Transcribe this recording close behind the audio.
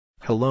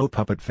Hello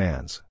Puppet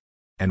fans!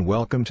 And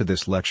welcome to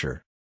this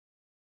lecture.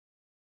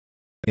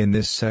 In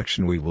this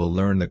section we will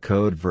learn the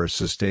code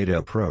versus data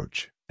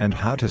approach, and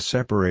how to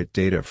separate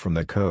data from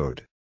the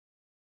code.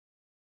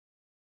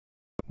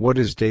 What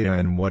is data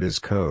and what is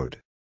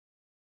code?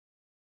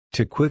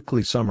 To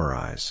quickly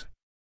summarize,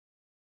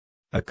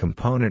 a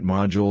component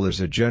module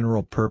is a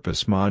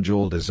general-purpose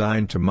module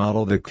designed to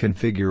model the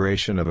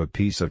configuration of a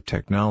piece of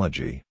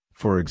technology,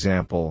 for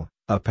example,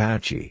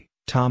 Apache,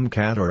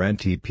 Tomcat or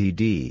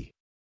NTPD.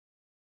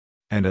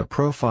 And a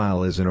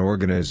profile is an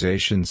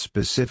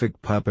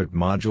organization-specific Puppet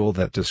module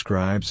that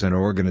describes an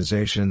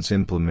organization's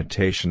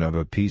implementation of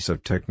a piece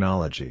of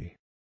technology.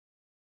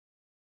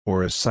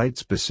 Or a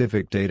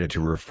site-specific data to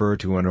refer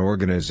to an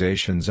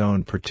organization's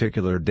own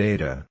particular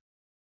data.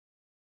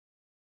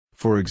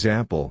 For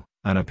example,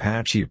 an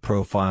Apache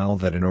profile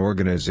that an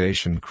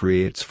organization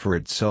creates for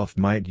itself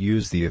might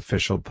use the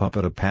official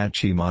Puppet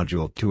Apache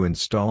module to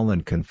install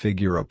and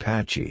configure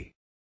Apache.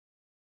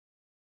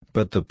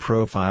 But the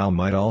profile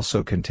might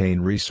also contain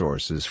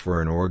resources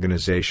for an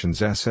organization's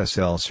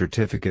SSL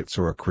certificates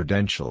or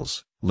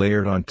credentials,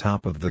 layered on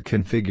top of the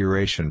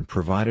configuration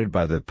provided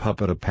by the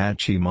Puppet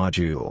Apache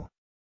module.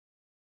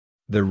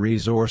 The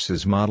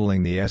resources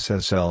modeling the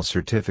SSL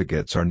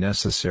certificates are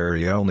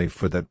necessary only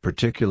for that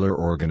particular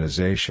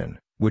organization,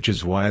 which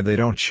is why they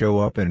don't show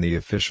up in the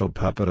official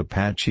Puppet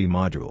Apache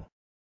module.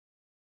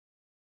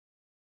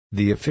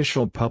 The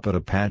official Puppet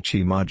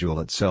Apache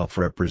module itself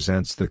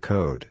represents the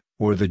code,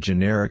 or the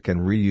generic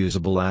and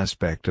reusable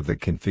aspect of the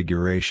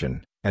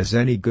configuration, as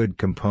any good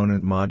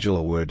component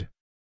module would.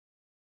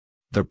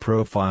 The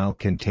profile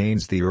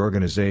contains the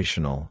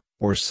organizational,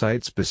 or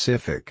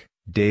site-specific,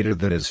 data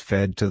that is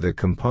fed to the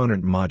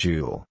component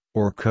module,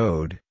 or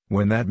code,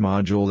 when that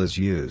module is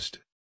used.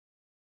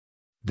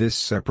 This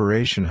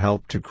separation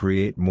helped to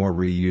create more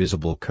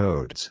reusable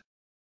codes.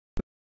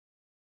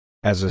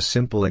 As a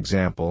simple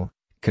example,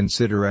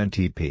 consider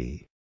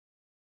NTP.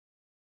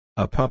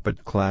 A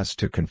Puppet class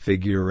to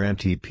configure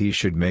NTP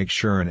should make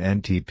sure an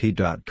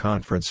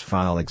ntp.conference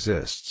file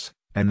exists,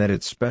 and that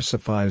it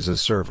specifies a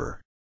server.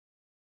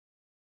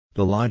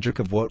 The logic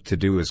of what to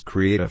do is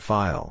create a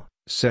file,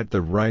 set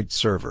the right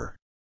server.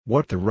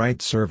 What the right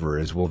server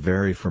is will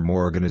vary from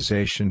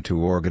organization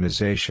to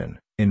organization,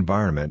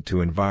 environment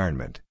to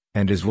environment,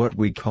 and is what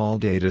we call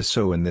data.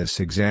 So in this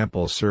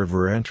example,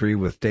 server entry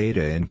with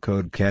data in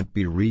code can't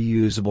be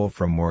reusable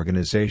from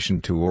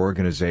organization to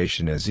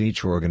organization, as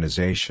each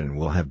organization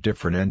will have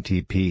different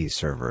NTP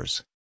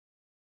servers.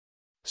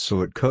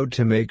 So it code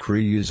to make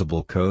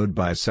reusable code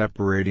by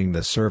separating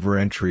the server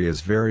entry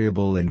as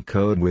variable in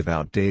code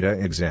without data.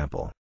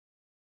 Example: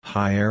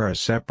 Hiera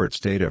separates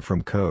data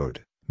from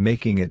code,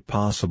 making it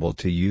possible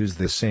to use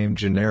the same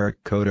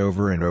generic code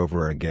over and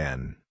over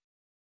again.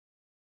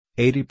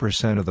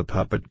 80% of the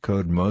Puppet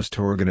code most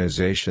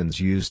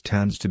organizations use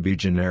tends to be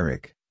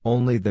generic,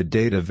 only the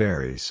data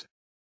varies.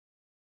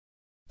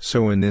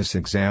 So in this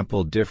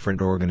example,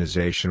 different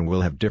organization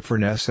will have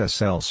different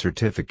SSL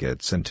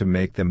certificates, and to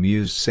make them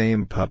use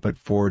same Puppet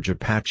Forge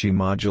Apache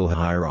module,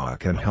 Hiera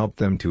can help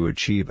them to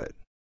achieve it.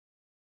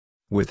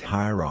 With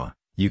Hiera,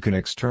 you can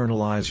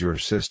externalize your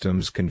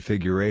system's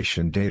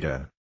configuration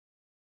data.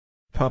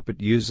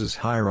 Puppet uses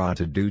Hiera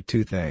to do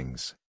two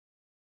things: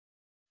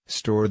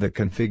 store the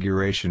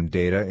configuration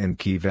data in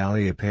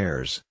key-value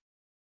pairs,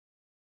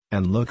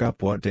 and look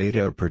up what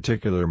data a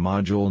particular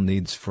module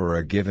needs for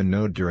a given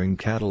node during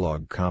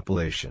catalog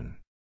compilation.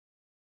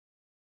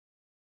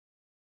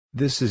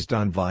 This is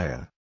done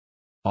via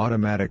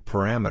automatic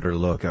parameter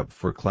lookup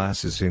for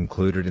classes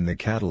included in the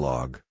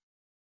catalog,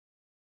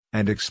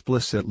 and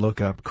explicit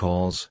lookup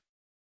calls.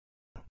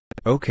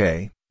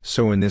 Okay,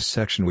 so in this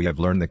section we have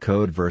learned the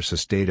code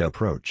versus data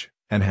approach,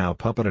 and how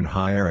Puppet and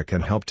Hiera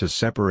can help to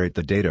separate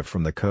the data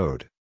from the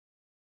code.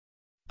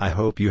 I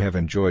hope you have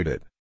enjoyed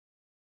it.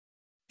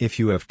 If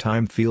you have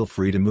time, feel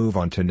free to move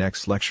on to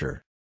next lecture.